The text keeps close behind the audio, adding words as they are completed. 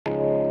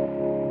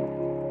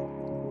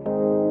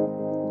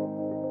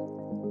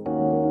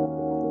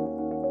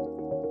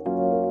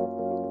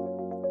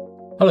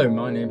Hello,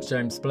 my name's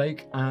James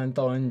Blake and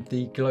I'm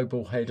the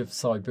Global Head of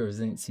Cyber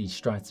Resiliency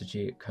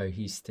Strategy at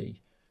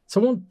Cohesity.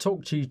 So I want to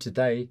talk to you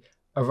today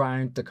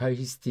around the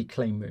Cohesity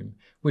Clean Room,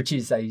 which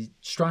is a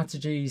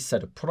strategy,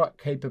 set of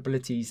product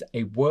capabilities,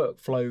 a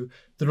workflow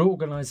that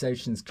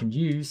organizations can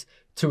use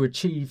to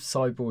achieve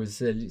cyber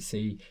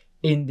resiliency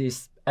in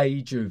this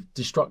age of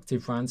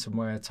destructive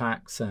ransomware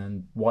attacks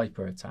and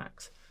wiper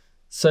attacks.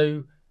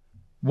 So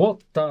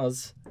what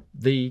does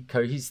the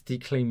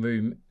Cohesity Clean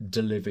Room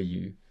deliver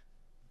you?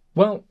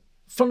 Well,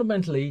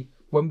 fundamentally,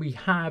 when we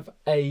have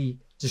a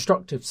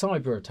destructive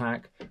cyber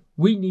attack,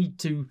 we need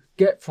to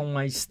get from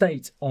a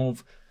state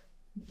of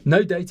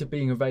no data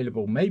being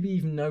available, maybe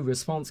even no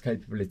response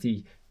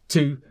capability,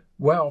 to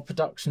where our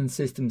production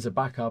systems are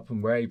back up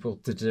and we're able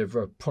to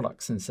deliver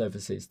products and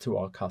services to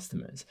our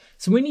customers.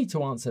 So we need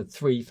to answer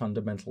three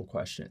fundamental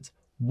questions.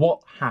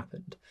 What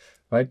happened,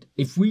 right?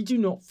 If we do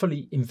not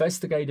fully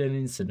investigate an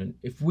incident,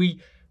 if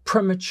we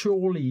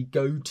prematurely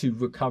go to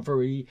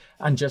recovery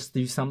and just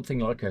do something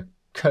like a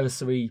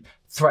cursory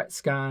threat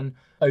scan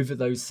over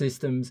those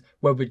systems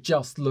where we're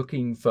just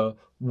looking for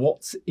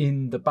what's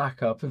in the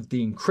backup of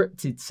the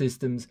encrypted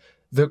systems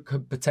that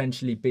could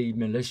potentially be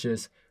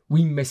malicious,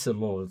 we miss a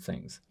lot of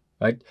things,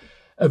 right?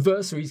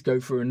 Adversaries go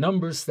through a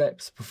number of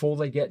steps before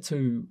they get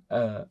to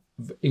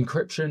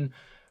encryption.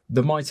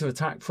 The MITRE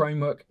ATT&CK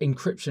framework,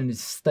 encryption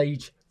is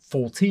stage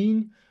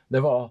 14.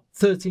 There are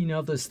 13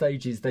 other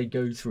stages they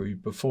go through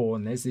before,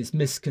 and there's this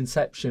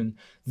misconception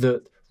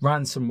that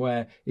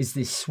ransomware is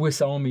this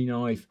Swiss Army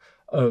knife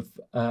of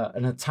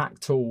an attack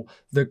tool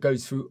that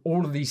goes through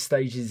all of these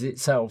stages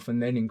itself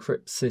and then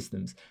encrypts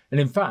systems. And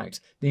in fact,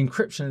 the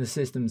encryption of the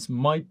systems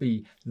might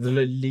be the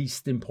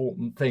least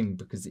important thing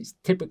because it's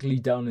typically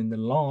done in the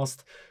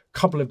last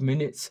couple of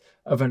minutes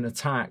of an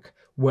attack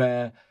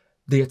where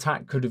the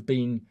attack could have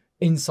been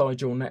inside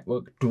your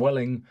network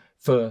dwelling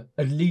for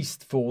at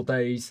least 4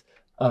 days,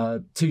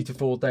 2 to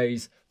 4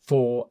 days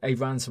for a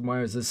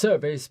ransomware as a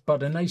service,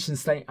 but a nation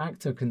state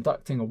actor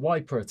conducting a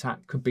wiper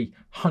attack could be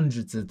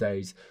hundreds of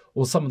days,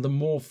 or some of the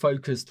more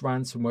focused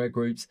ransomware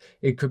groups,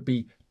 it could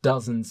be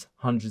dozens,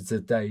 hundreds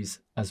of days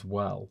as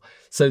well.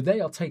 So they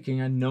are taking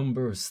a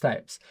number of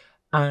steps,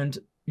 and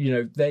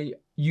you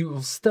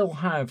will still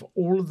have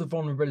all of the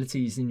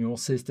vulnerabilities in your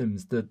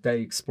systems that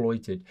they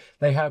exploited.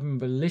 They have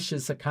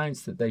malicious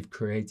accounts that they've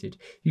created.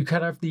 You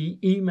could have the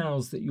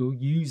emails that your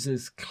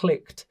users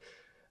clicked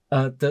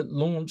that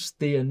launched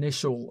the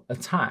initial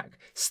attack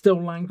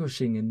still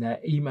languishing in their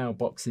email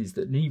boxes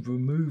that need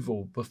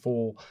removal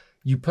before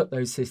you put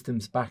those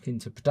systems back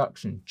into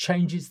production.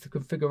 Changes to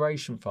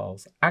configuration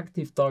files,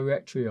 Active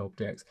Directory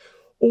objects,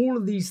 all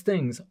of these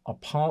things are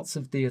parts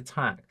of the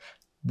attack.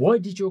 Why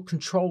did your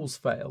controls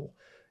fail?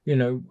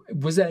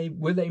 Were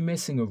they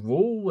missing a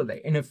rule? Were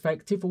they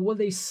ineffective, or were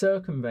they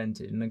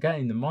circumvented? And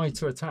again, the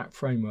MITRE ATT&CK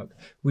framework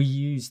we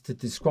use to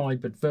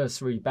describe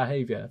adversary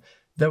behavior.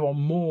 There are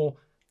more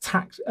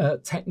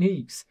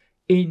techniques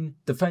in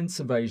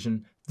defense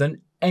evasion than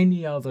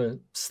any other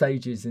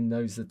stages in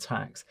those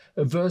attacks.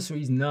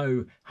 Adversaries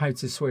know how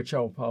to switch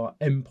up our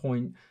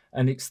endpoint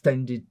and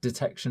extended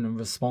detection and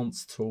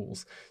response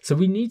tools. So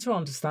we need to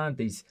understand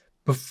these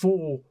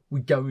before we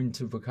go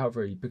into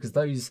recovery because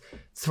those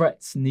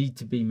threats need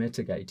to be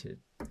mitigated.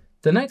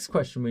 The next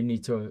question we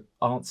need to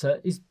answer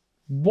is,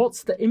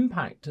 what's the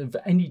impact of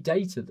any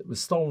data that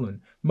was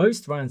stolen?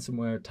 Most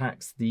ransomware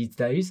attacks these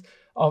days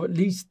are at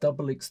least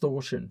double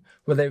extortion,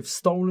 where they've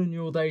stolen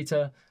your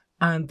data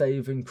and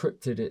they've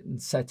encrypted it and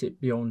set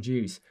it beyond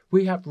use.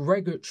 We have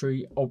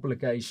regulatory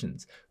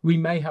obligations. We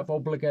may have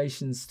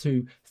obligations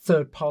to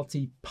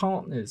third-party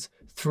partners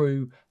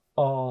through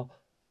our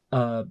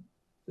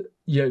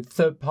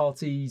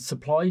third-party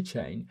supply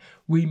chain.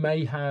 We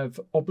may have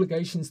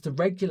obligations to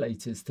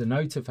regulators to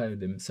notify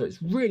them. So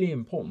it's really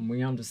important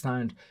we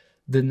understand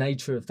the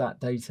nature of that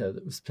data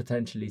that was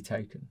potentially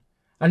taken.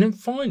 And then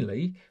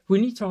finally, we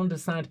need to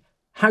understand,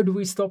 how do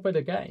we stop it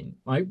again,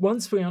 right?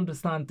 Once we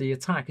understand the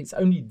attack, it's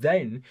only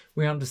then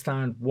we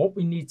understand what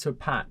we need to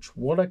patch,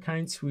 what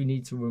accounts we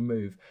need to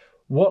remove,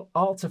 what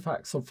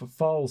artifacts of a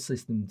file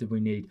system do we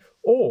need,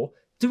 or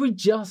do we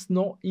just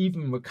not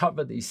even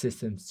recover these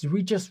systems? Do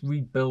we just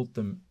rebuild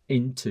them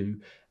into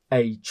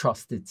a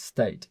trusted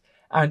state?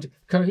 And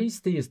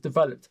Cohesity has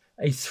developed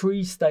a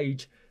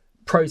 3-stage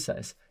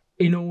process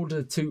in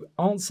order to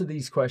answer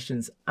these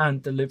questions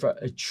and deliver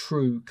a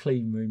true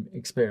clean room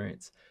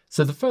experience.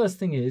 So the first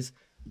thing is,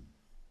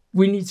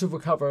 we need to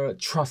recover a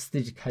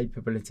trusted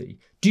capability.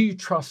 Do you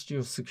trust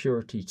your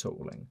security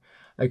tooling?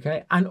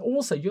 Okay, and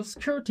also your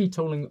security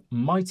tooling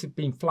might have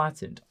been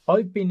flattened.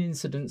 I've been in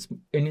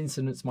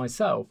incidents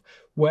myself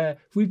where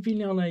we've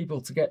been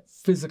unable to get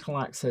physical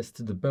access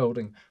to the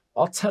building.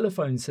 Our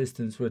telephone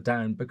systems were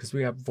down because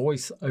we have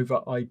voice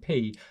over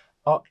IP.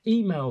 Our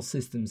email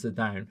systems are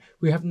down.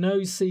 We have no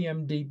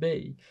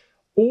CMDB.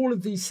 All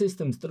of these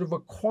systems that are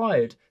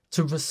required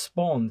to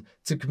respond,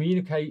 to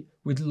communicate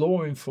with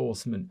law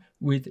enforcement,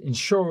 with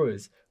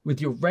insurers,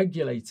 with your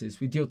regulators,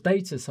 with your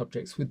data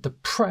subjects, with the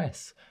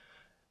press,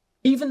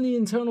 even the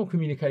internal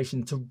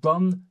communication to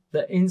run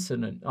the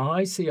incident.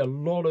 I see a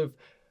lot of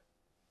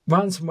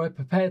ransomware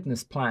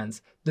preparedness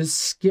plans that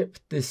skip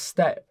this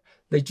step.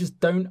 They just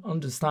don't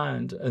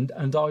understand,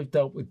 and I've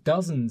dealt with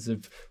dozens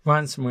of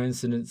ransomware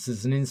incidents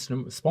as an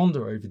incident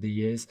responder over the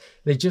years.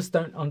 They just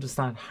don't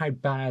understand how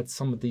bad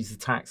some of these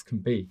attacks can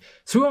be.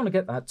 So we want to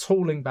get that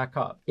tooling back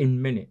up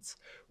in minutes.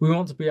 We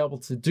want to be able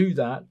to do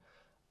that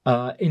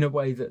in a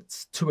way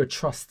that's to a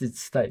trusted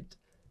state.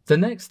 The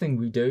next thing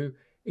we do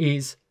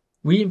is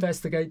we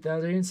investigate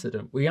that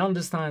incident. We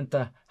understand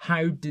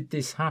how did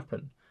this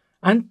happen.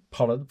 And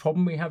part of the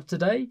problem we have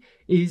today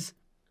is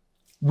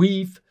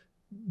we've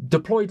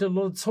deployed a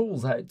lot of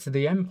tools out to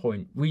the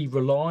endpoint. We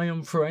rely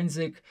on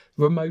forensic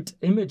remote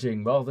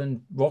imaging rather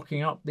than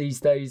rocking up these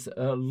days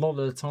a lot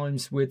of the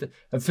times with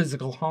a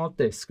physical hard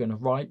disk and a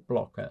write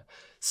blocker.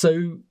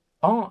 So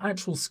our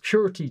actual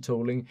security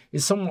tooling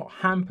is somewhat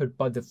hampered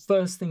by the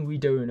first thing we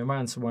do in a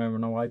ransomware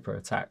and a wiper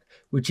attack,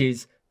 which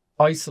is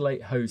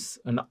isolate hosts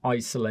and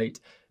isolate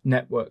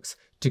networks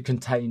to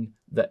contain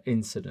the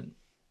incident.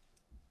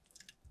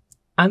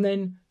 And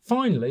then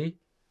finally,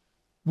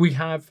 we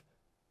have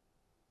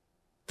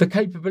the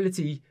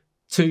capability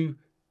to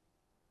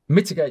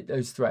mitigate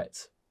those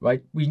threats,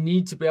 right? We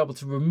need to be able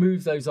to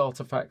remove those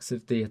artifacts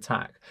of the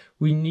attack.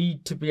 We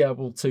need to be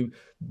able to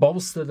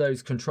bolster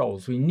those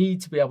controls. We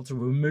need to be able to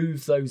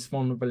remove those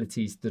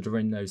vulnerabilities that are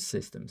in those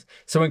systems.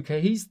 So in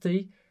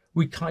Cohesity,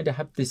 we kind of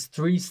have this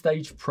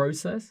three-stage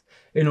process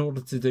in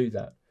order to do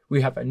that.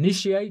 We have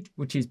initiate,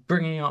 which is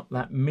bringing up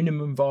that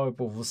minimum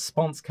viable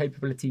response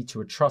capability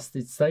to a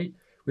trusted state.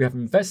 We have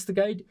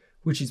investigate,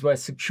 which is where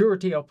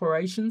security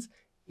operations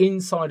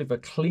inside of a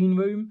clean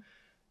room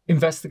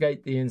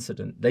investigate the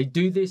incident. They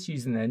do this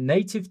using their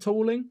native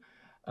tooling.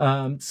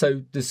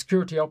 So the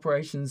security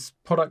operations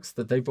products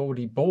that they've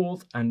already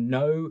bought and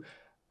know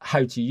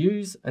how to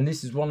use. And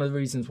this is one of the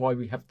reasons why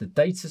we have the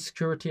Data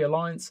Security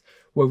Alliance,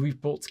 where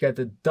we've brought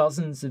together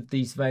dozens of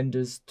these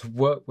vendors to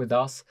work with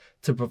us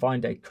to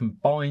provide a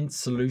combined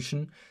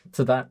solution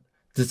to that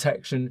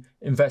detection,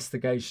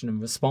 investigation,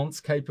 and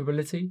response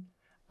capability.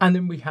 And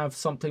then we have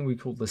something we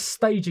call the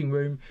staging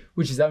room,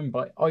 which is owned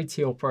by IT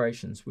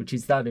operations, which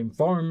is that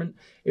environment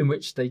in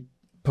which they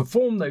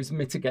perform those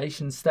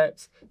mitigation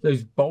steps,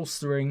 those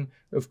bolstering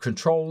of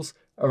controls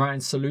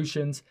around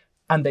solutions,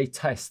 and they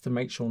test to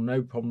make sure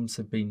no problems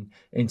have been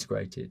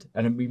integrated.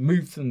 And then we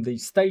move from the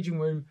staging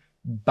room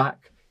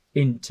back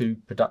into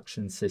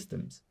production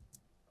systems.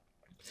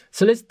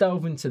 So let's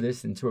delve into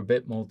this into a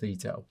bit more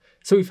detail.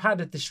 So we've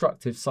had a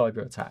destructive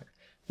cyber attack.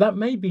 That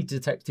may be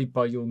detected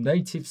by your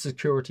native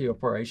security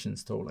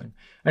operations tooling.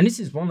 And this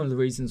is one of the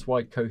reasons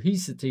why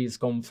Cohesity has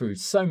gone through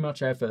so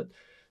much effort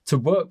to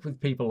work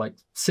with people like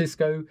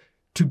Cisco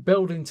to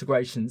build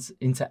integrations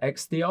into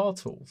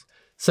XDR tools.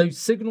 So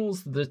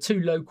signals that are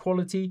too low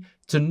quality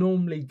to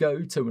normally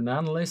go to an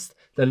analyst,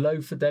 they're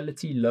low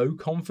fidelity, low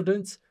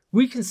confidence,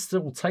 we can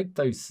still take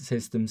those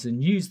systems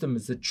and use them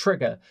as a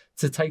trigger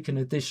to take an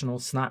additional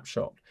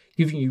snapshot,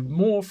 giving you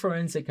more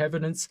forensic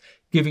evidence,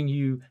 giving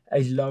you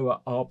a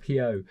lower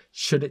RPO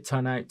should it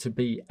turn out to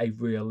be a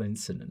real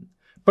incident.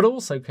 But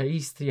also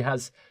Cohesity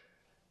has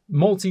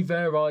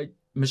multivariate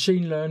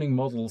machine learning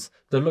models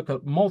that look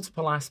at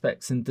multiple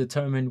aspects and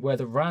determine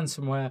whether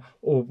ransomware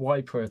or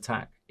wiper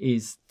attack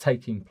is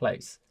taking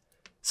place.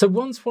 So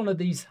once one of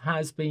these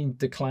has been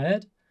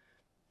declared,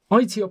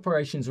 IT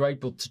operations are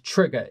able to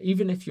trigger,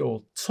 even if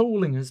your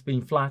tooling has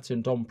been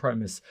flattened on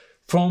premise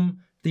from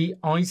the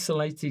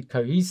isolated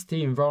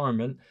Cohesity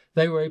environment,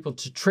 they were able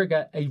to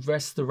trigger a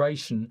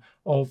restoration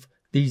of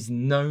these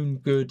known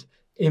good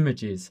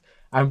images.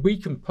 And we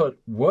can put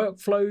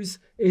workflows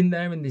in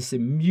there in this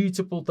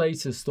immutable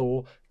data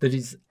store that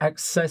is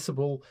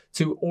accessible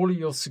to all of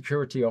your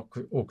security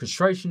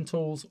orchestration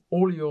tools,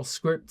 all of your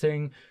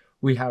scripting.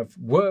 We have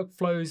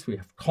workflows, we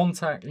have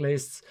contact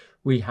lists,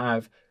 we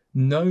have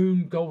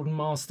known golden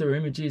master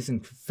images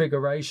and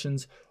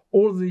configurations.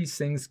 All of these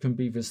things can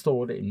be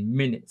restored in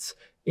minutes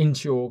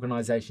into your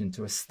organization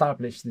to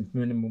establish the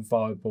minimum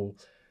viable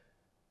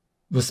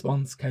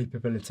response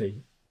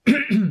capability.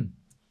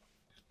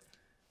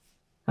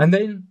 And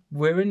then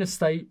we're in a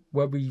state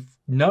where we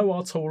know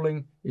our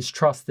tooling is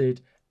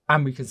trusted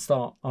and we can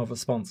start our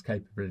response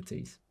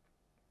capabilities.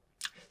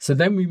 So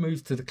then we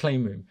move to the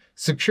clean room,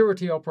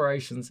 security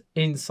operations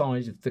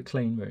inside of the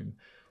clean room.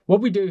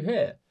 What we do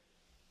here,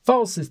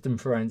 file system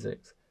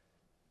forensics.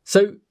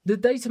 So the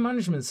data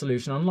management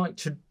solution, unlike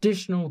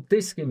traditional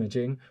disk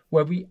imaging,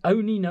 where we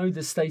only know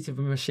the state of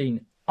a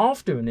machine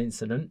after an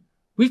incident,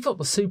 we've got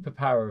the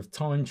superpower of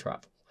time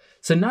travel.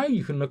 So now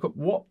you can look at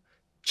what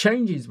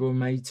changes were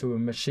made to a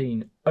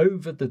machine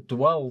over the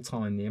dwell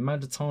time, the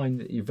amount of time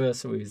that the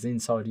adversary is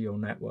inside of your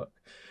network.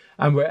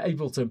 And we're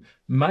able to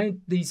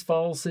mount these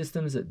file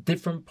systems at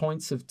different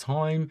points of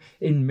time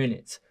in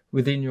minutes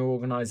within your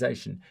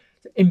organization,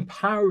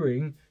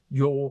 empowering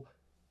your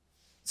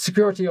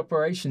security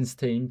operations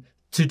team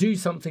to do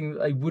something that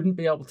they wouldn't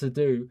be able to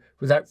do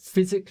without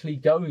physically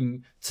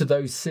going to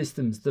those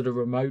systems that are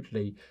remote,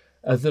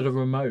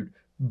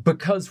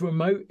 because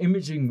remote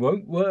imaging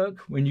won't work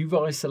when you've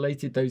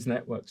isolated those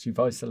networks, you've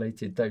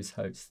isolated those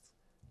hosts.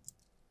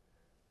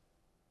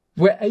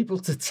 We're able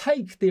to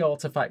take the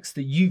artifacts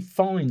that you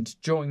find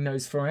during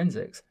those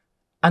forensics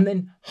and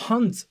then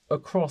hunt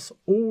across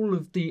all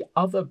of the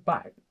other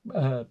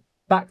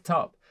backed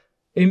up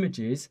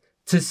images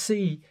to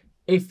see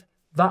if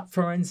that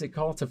forensic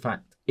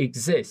artifact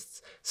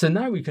exists. So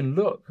now we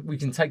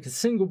can take a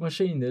single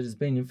machine that has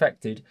been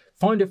infected,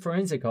 find a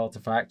forensic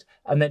artifact,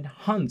 and then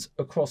hunt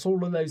across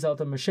all of those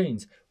other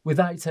machines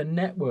without a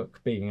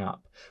network being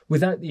up,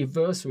 without the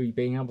adversary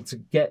being able to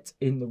get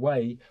in the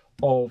way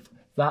of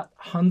that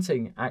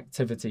hunting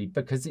activity,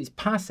 because it's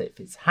passive,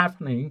 it's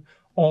happening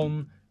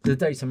on the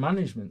data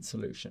management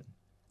solution.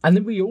 And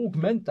then we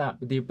augment that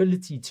with the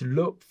ability to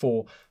look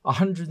for over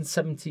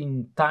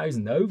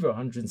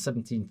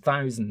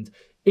 117,000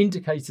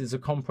 indicators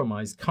of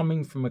compromise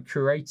coming from a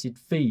curated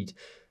feed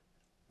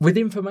with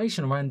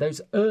information around those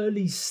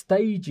early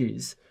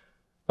stages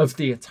of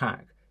the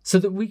attack, so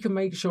that we can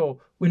make sure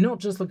we're not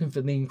just looking for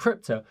the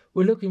encryptor,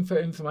 we're looking for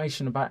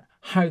information about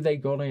how they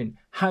got in,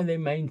 how they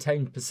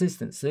maintained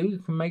persistence, so we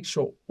can make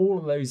sure all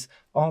of those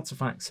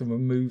artifacts are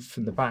removed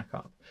from the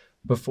backup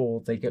before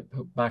they get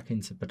put back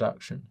into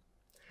production.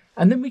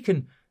 And then we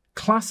can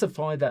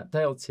classify that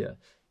data,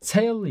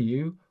 tell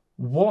you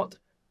what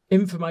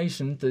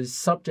information that is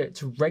subject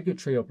to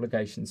regulatory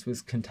obligations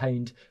was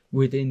contained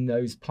within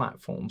those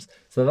platforms.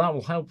 So that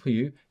will help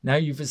you. Now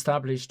you've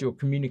established your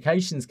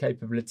communications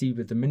capability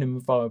with the minimum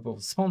viable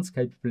response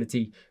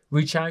capability,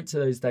 reach out to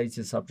those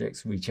data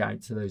subjects, reach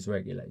out to those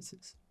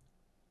regulators.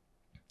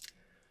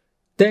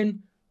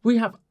 Then we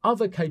have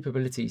other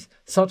capabilities,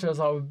 such as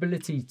our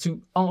ability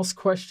to ask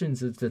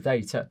questions of the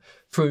data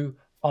through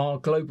our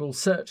global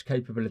search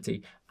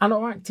capability and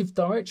our Active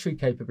Directory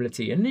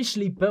capability,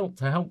 initially built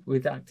to help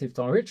with Active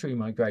Directory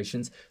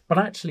migrations, but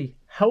actually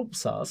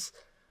helps us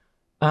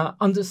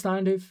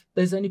understand if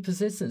there's any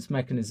persistence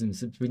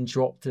mechanisms that have been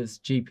dropped as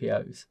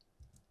GPOs.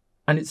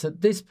 And it's at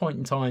this point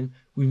in time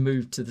we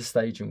move to the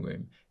staging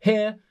room.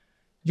 Here,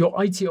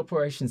 your IT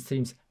operations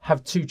teams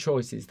have two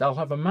choices. They'll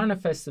have a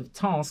manifest of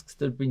tasks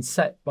that have been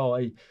set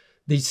by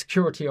the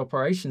security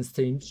operations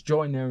teams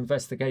during their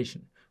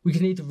investigation. We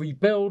can either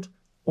rebuild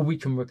or we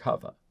can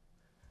recover.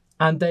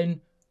 And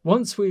then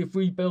once we have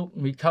rebuilt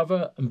and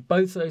recover, and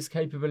both those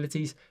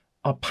capabilities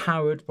are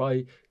powered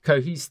by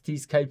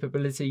Cohesity's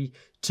capability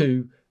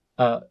to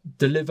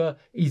deliver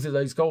either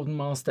those golden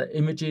master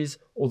images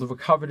or the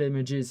recovered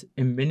images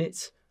in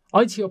minutes,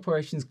 IT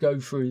operations go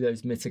through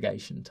those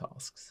mitigation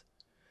tasks.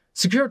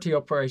 Security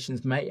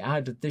operations may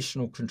add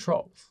additional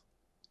controls.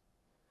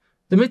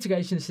 The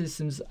mitigation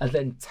systems are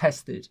then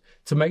tested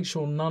to make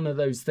sure none of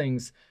those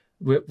things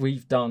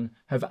we've done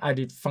have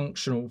added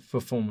functional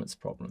performance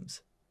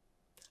problems.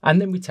 And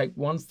then we take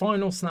one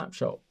final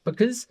snapshot,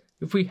 because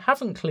if we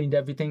haven't cleaned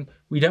everything,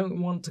 we don't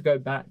want to go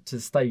back to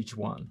stage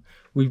one.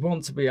 We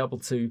want to be able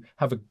to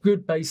have a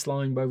good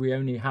baseline where we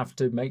only have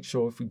to make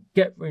sure if we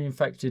get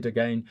reinfected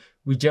again,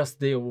 we just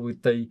deal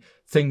with the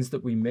things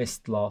that we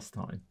missed last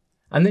time.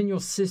 And then your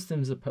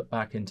systems are put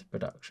back into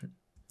production.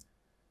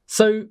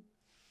 So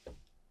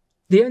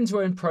the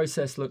end-to-end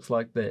process looks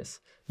like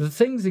this. The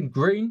things in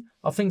green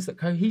are things that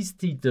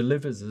Cohesity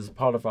delivers as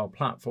part of our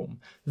platform.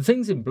 The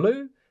things in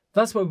blue,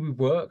 that's where we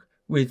work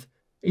with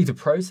either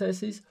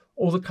processes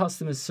or the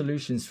customer's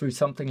solutions through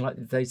something like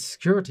the Data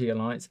Security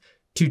Alliance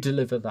to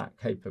deliver that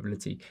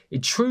capability.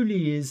 It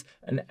truly is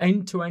an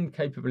end-to-end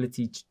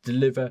capability to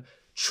deliver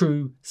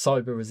true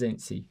cyber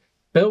resiliency,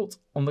 built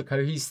on the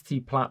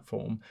Cohesity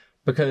platform,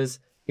 because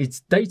it's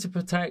Data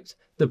Protect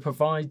that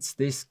provides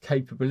this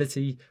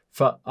capability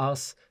for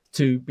us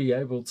to be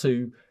able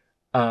to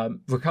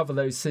recover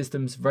those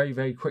systems very,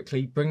 very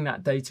quickly, bring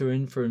that data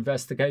in for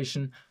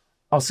investigation.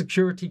 Our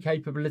security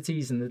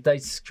capabilities and the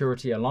Data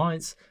Security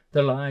Alliance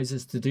that allows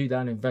us to do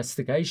that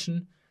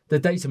investigation. The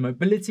data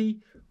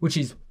mobility, which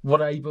is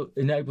what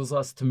enables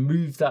us to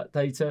move that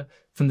data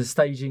from the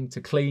staging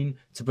to clean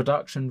to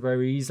production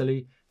very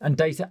easily. And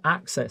data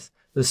access,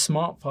 the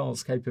smart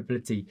files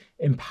capability,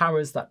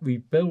 empowers that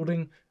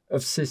rebuilding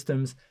of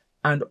systems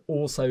and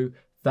also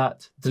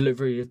that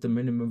delivery of the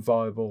minimum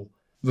viable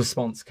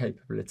response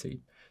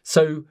capability.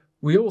 So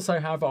we also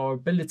have our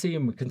ability,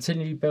 and we're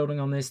continually building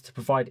on this, to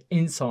provide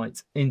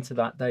insights into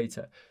that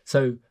data.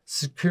 So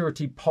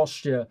security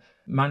posture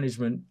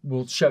management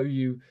will show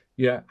you,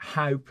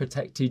 how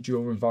protected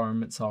your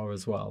environments are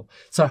as well.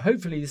 So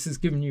hopefully this has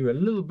given you a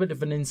little bit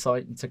of an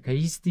insight into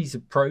Cohesity's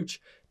approach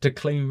to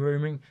clean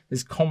rooming,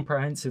 this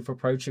comprehensive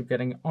approach of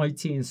getting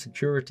IT and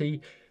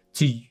security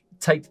to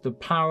take the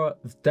power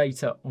of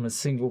data on a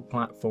single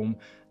platform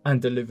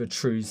and deliver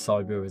true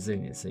cyber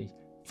resiliency.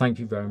 Thank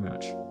you very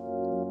much.